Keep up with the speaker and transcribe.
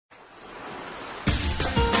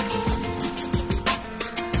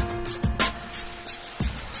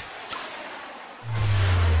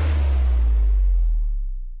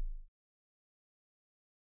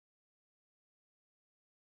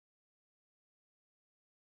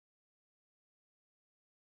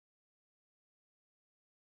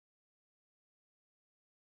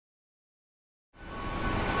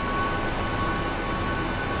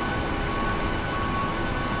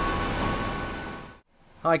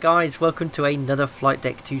Hi guys, welcome to another Flight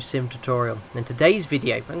Deck 2 Sim tutorial. In today's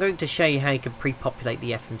video I'm going to show you how you can pre-populate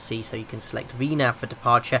the FMC so you can select VNAV for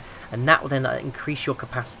departure, and that will then increase your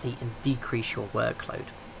capacity and decrease your workload.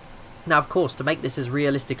 Now of course, to make this as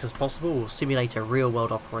realistic as possible, we'll simulate a real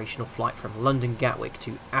world operational flight from London Gatwick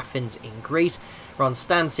to Athens in Greece. We're on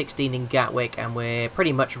stand 16 in Gatwick and we're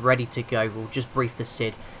pretty much ready to go. We'll just brief the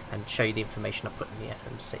SID and show you the information I put in the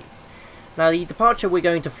FMC. Now the departure we're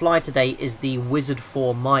going to fly today is the Wizard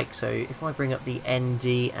 4 mic, so if I bring up the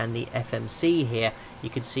ND and the FMC here, you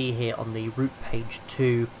can see here on the route page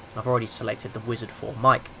 2, I've already selected the Wizard 4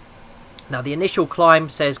 mic. Now the initial climb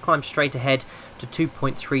says climb straight ahead to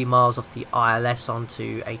 2.3 miles off the ILS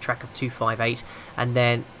onto a track of 258, and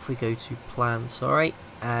then if we go to plan,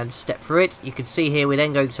 and step through it, you can see here we're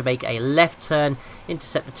then going to make a left turn,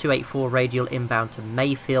 intercept the 284 radial inbound to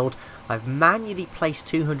Mayfield. I've manually placed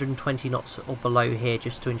 220 knots or below here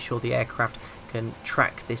just to ensure the aircraft can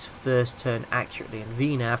track this first turn accurately in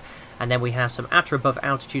VNAV, and then we have some at or above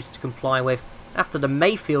altitudes to comply with. After the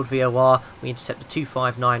Mayfield VOR, we intercept the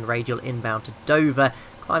 259 radial inbound to Dover,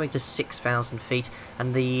 climbing to 6,000 feet,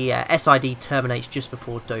 and the SID terminates just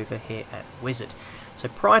before Dover here at Wizard. So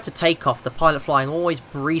prior to takeoff, the pilot flying always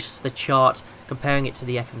briefs the chart, comparing it to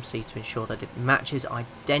the FMC to ensure that it matches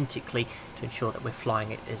identically, to ensure that we're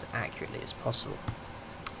flying it as accurately as possible.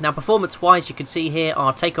 Now performance wise, you can see here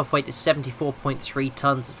our takeoff weight is 74.3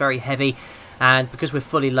 tons, it's very heavy, and because we're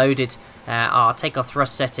fully loaded, our takeoff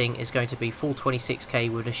thrust setting is going to be full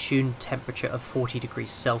 26k with an assumed temperature of 40 degrees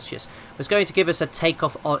Celsius. It's going to give us a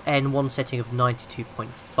takeoff on N1 setting of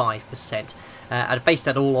 92.5%. I based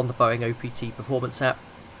that all on the Boeing OPT performance app.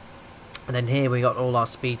 And then here we got all our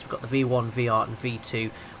speeds. We've got the V1, VR and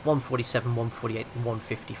V2, 147, 148 and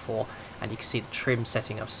 154. And you can see the trim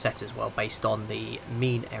setting I've set as well based on the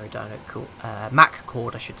mean aerodynamic Mach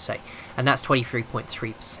chord, I should say. And that's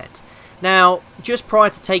 23.3%. Now, just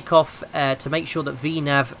prior to takeoff, to make sure that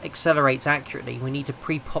VNAV accelerates accurately, we need to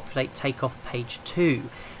pre-populate takeoff page 2.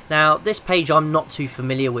 Now, this page I'm not too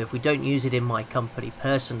familiar with. We don't use it in my company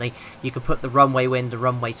personally. You can put the runway wind, the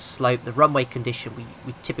runway slope, the runway condition.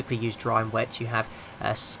 We typically use dry and wet. You have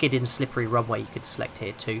a skid and slippery runway you can select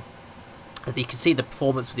here too. You can see the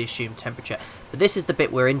performance with the assumed temperature. But this is the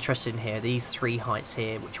bit we're interested in here, these three heights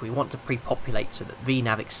here, which we want to pre-populate so that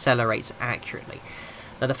VNAV accelerates accurately.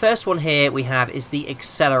 Now the first one here we have is the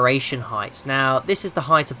acceleration height. Now this is the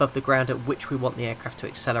height above the ground at which we want the aircraft to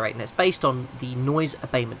accelerate, and it's based on the noise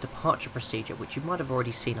abatement departure procedure, which you might have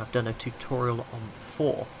already seen. I've done a tutorial on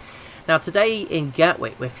before. Now today in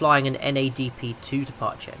Gatwick we're flying an NADP2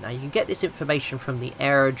 departure. Now you can get this information from the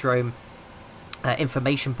aerodrome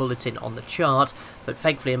information bulletin on the chart, but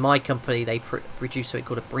thankfully in my company they produce something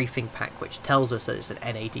called a briefing pack which tells us that it's an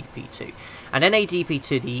NADP2. And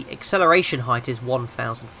NADP2, the acceleration height is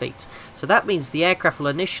 1,000 feet. So that means the aircraft will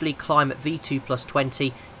initially climb at V2 plus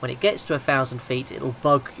 20. When it gets to 1,000 feet, it'll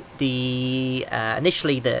bug the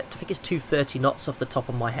initially I think it's 230 knots off the top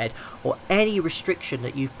of my head, or any restriction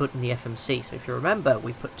that you've put in the FMC. So if you remember,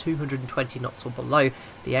 we put 220 knots or below.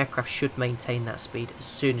 The aircraft should maintain that speed as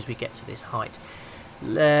soon as we get to this height.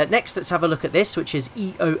 Next, let's have a look at this, which is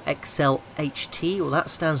EOXLHT. Well, that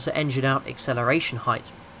stands for engine out acceleration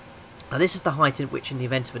height. Now this is the height at which, in the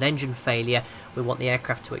event of an engine failure, we want the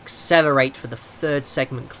aircraft to accelerate for the third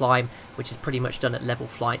segment climb, which is pretty much done at level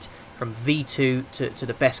flight from V2 to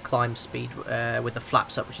the best climb speed with the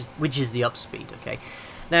flaps up, which is the up speed. Okay.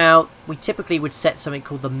 Now we typically would set something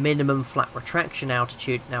called the minimum flat retraction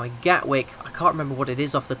altitude. Now in Gatwick, I can't remember what it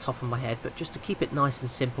is off the top of my head, but just to keep it nice and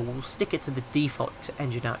simple, we'll stick it to the default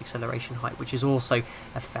engine out acceleration height, which is also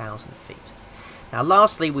 1,000 feet. Now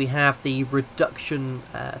lastly we have the reduction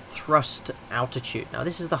thrust altitude. Now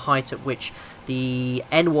this is the height at which the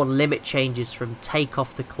N1 limit changes from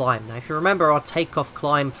takeoff to climb. Now if you remember, our takeoff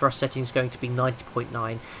climb thrust setting is going to be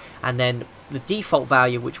 90.9, and then the default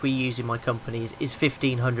value which we use in my company is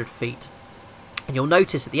 1,500 feet. And you'll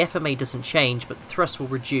notice that the FMA doesn't change, but the thrust will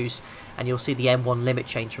reduce, and you'll see the M1 limit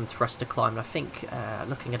change from thrust to climb. And I think,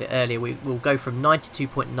 looking at it earlier, we will go from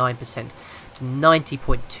 92.9% to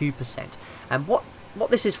 90.2%. And what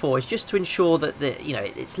this is for is just to ensure that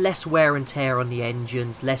it's less wear and tear on the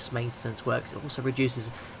engines, less maintenance works. It also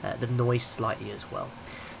reduces the noise slightly as well.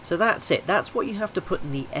 So that's it. That's what you have to put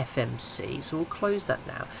in the FMC. So we'll close that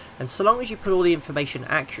now. And so long as you put all the information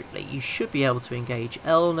accurately, you should be able to engage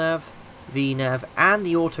LNAV, VNAV and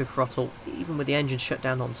the auto throttle, even with the engine shut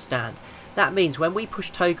down on stand. That means when we push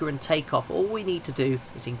toga and take off, all we need to do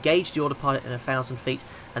is engage the autopilot in 1,000 feet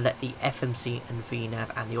and let the FMC and VNAV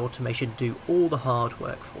and the automation do all the hard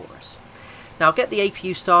work for us. Now I'll get the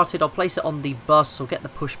APU started, I'll place it on the bus, I'll get the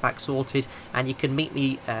pushback sorted, and you can meet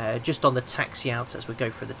me just on the taxi out as we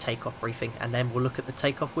go through the takeoff briefing, and then we'll look at the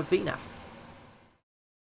takeoff with VNAV.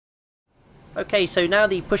 Okay, so now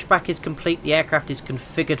the pushback is complete, the aircraft is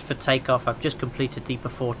configured for takeoff. I've just completed the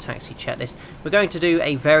before taxi checklist. We're going to do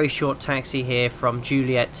a very short taxi here from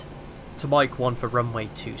Juliet to Mike 1 for runway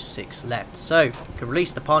 26 left. So, we can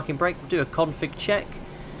release the parking brake, we'll do a config check.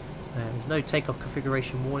 There's no takeoff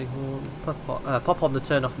configuration warning horn. Pop on the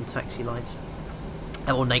turn off and taxi lights.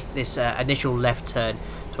 And we'll make this initial left turn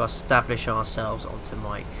to establish ourselves onto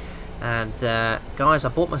Mike. And guys, I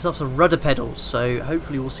bought myself some rudder pedals, so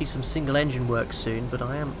hopefully we'll see some single engine work soon, but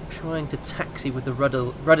I am trying to taxi with the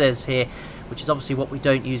rudders here, which is obviously what we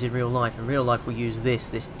don't use in real life. In real life we use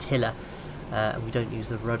this tiller, and we don't use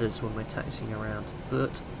the rudders when we're taxiing around,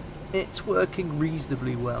 but it's working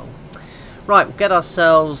reasonably well. Right, we'll get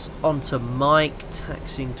ourselves onto Mike,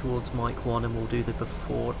 taxiing towards Mike 1, and we'll do the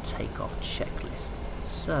before takeoff checklist.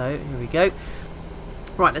 So, here we go.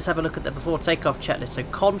 Right, let's have a look at the before takeoff checklist. So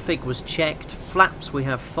config was checked, flaps we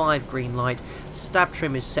have 5 green light, stab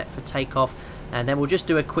trim is set for takeoff, and then we'll just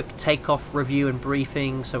do a quick takeoff review and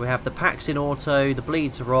briefing. So we have the packs in auto, the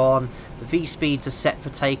bleeds are on, the V speeds are set for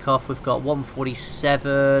takeoff. We've got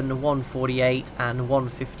 147, 148 and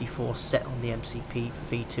 154 set on the MCP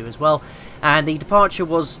for V2 as well. And the departure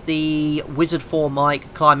was the Wizard 4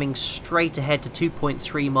 Mike climbing straight ahead to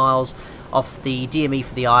 2.3 miles off the DME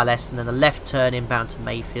for the ILS, and then a left turn inbound to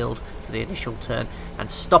Mayfield for the initial turn, and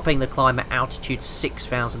stopping the climb at altitude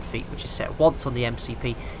 6,000 feet, which is set once on the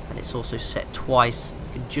MCP, and it's also set twice.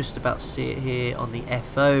 You can just about see it here on the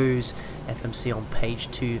FO's FMC on page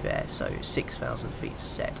 2 there, so 6,000 feet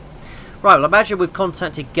set. Right, well, imagine we've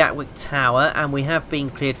contacted Gatwick Tower and we have been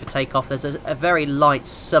cleared for takeoff. There's a very light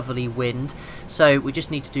southerly wind, so we just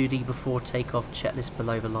need to do the before takeoff checklist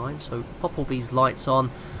below the line. So pop all these lights on.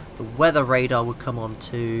 The weather radar would come on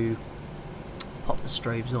too, pop the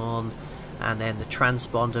strobes on, and then the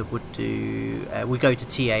transponder would do, we go to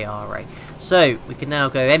TARA. So we can now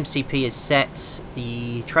go, MCP is set,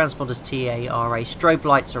 the transponder's TARA, strobe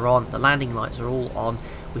lights are on, the landing lights are all on.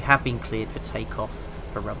 We have been cleared for takeoff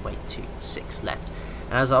for runway 26 left.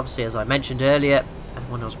 And as I mentioned earlier,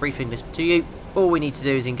 and when I was briefing this to you, all we need to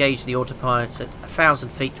do is engage the autopilot at 1,000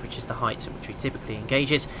 feet, which is the height at which we typically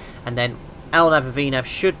engage it, and then LNAV and VNAV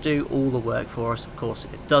should do all the work for us. Of course,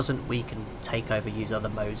 if it doesn't, we can take over, use other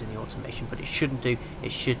modes in the automation, but it shouldn't do,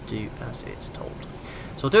 it should do as it's told.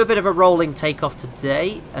 So we'll do a bit of a rolling takeoff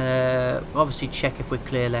today. Obviously check if we're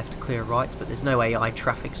clear left, clear right, but there's no AI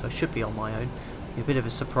traffic, so I should be on my own. It'll be a bit of a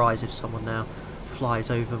surprise if someone now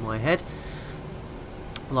flies over my head.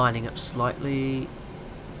 Lining up slightly.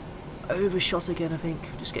 Overshot again, I think.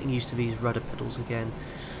 Just getting used to these rudder pedals again.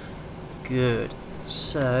 Good.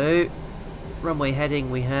 So runway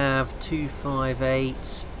heading we have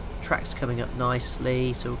 258, tracks coming up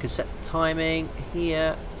nicely, so we can set the timing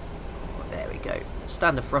here. Oh, there we go.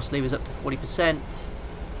 Standard thrust levers up to 40%.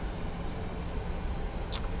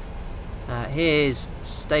 Here's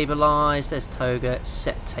stabilised, there's toga,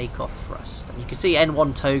 set takeoff thrust. And you can see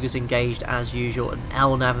N1 toga's engaged as usual, and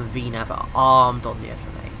LNAV and VNAV are armed on the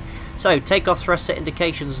FMA. So takeoff thrust set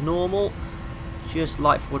indications normal. Just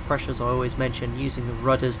light forward pressure, as I always mention, using the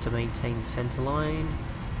rudders to maintain centre line.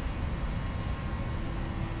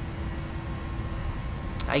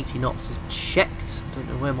 80 knots is checked. Don't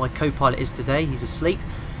know where my co-pilot is today, he's asleep.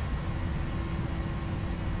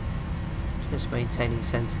 Just maintaining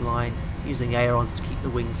centre line, using ailerons to keep the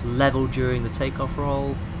wings level during the takeoff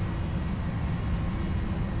roll.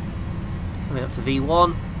 Coming up to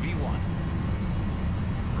V1.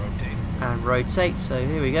 And rotate, so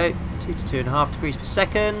here we go, 2 to 2.5 degrees per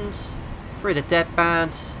second, through the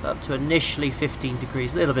deadband, up to initially 15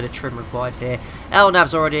 degrees, a little bit of trim required here.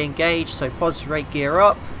 LNAV's already engaged, so positive rate gear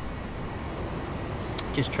up,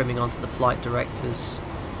 just trimming onto the flight directors.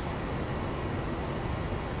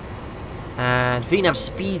 And VNAV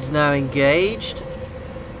speed's now engaged,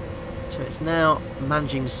 so it's now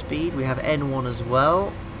managing speed. We have N1 as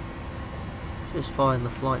well. Just following the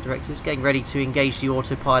flight directives, getting ready to engage the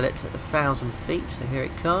autopilot at 1,000 feet, so here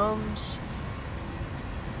it comes.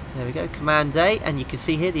 There we go, Command A, and you can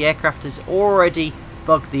see here the aircraft has already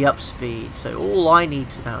bugged the up speed, so all I need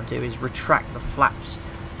to now do is retract the flaps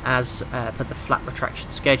as per the flap retraction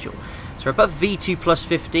schedule. So we're above V2 plus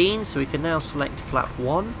 15, so we can now select flap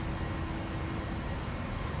 1.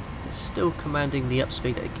 It's still commanding the up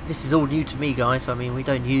speed. This is all new to me, guys, I mean we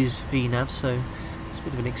don't use VNAV, so it's a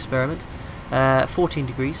bit of an experiment. 14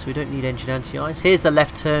 degrees, so we don't need engine anti-ice. Here's the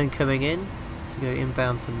left turn coming in to go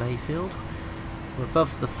inbound to Mayfield. We're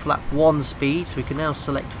above the flap 1 speed, so we can now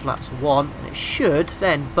select flaps 1, and it should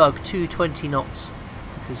then bug 220 knots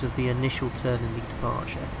because of the initial turn in the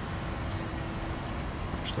departure.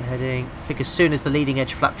 Watch the heading. I think as soon as the leading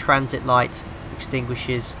edge flap transit light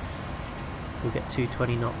extinguishes, we'll get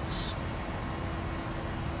 220 knots.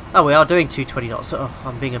 Oh, we are doing 220 knots. Oh,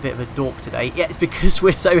 I'm being a bit of a dork today. Yeah, it's because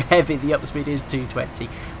we're so heavy, the upspeed is 220,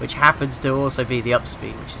 which happens to also be the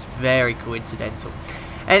upspeed, which is very coincidental.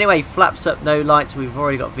 Anyway, flaps up, no lights. We've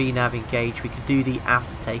already got VNAV engaged. We can do the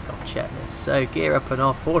after takeoff checklist. So gear up and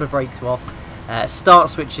off, order brake to off, start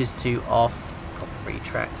switches to off, got the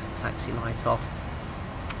retracts, taxi light off.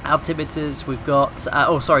 Altimeters, we've got,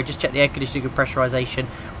 oh sorry, just check the air conditioning and pressurization,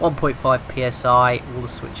 1.5 psi, all the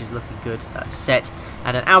switches looking good, that's set.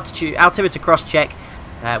 And an altimeter cross check,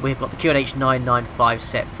 we've got the QNH 995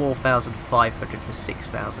 set, 4,500 for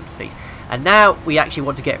 6,000 feet. And now we actually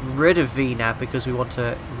want to get rid of VNAV because we want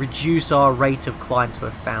to reduce our rate of climb to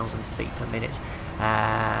 1,000 feet per minute.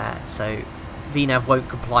 So VNAV won't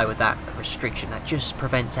comply with that restriction. That just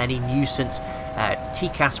prevents any nuisance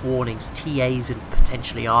TCAS warnings, TAs and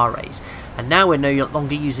potentially RAs. And now we're no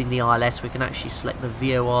longer using the ILS, we can actually select the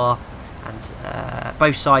VOR and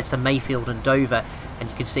both sides to Mayfield and Dover. And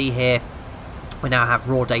you can see here we now have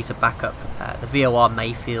raw data backup, the VOR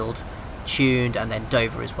Mayfield tuned, and then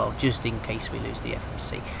Dover as well, just in case we lose the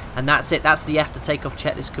FMC. And that's it, that's the after takeoff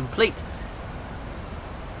checklist complete.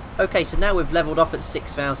 Okay, so now we've levelled off at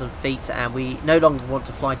 6,000 feet and we no longer want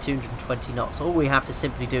to fly 220 knots. All we have to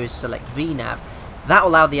simply do is select VNAV. That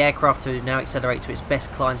will allow the aircraft to now accelerate to its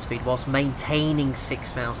best climb speed whilst maintaining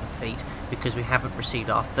 6,000 feet because we haven't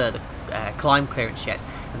received our further climb clearance yet.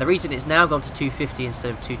 And the reason it's now gone to 250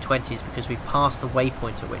 instead of 220 is because we passed the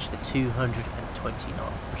waypoint at which the 220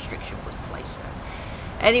 knot restriction was placed at.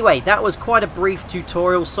 Anyway, that was quite a brief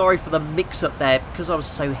tutorial. Sorry for the mix-up there. Because I was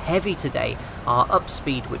so heavy today, our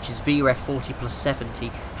upspeed, which is VREF 40 plus 70,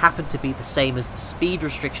 happened to be the same as the speed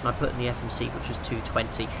restriction I put in the FMC, which was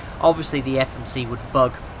 220. Obviously, the FMC would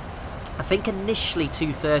bug, I think initially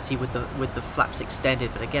 230 with the flaps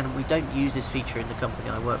extended, but again, we don't use this feature in the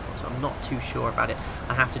company I work for, so I'm not too sure about it.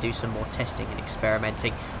 I have to do some more testing and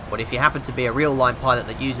experimenting. But if you happen to be a real-line pilot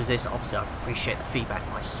that uses this, obviously I appreciate the feedback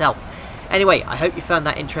myself. Anyway, I hope you found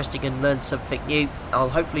that interesting and learned something new.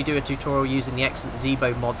 I'll hopefully do a tutorial using the excellent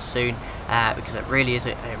Zebo mod soon, because it really is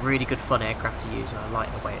a really good fun aircraft to use and I like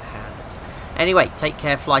the way it handles. Anyway, take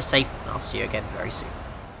care, fly safe, and I'll see you again very soon.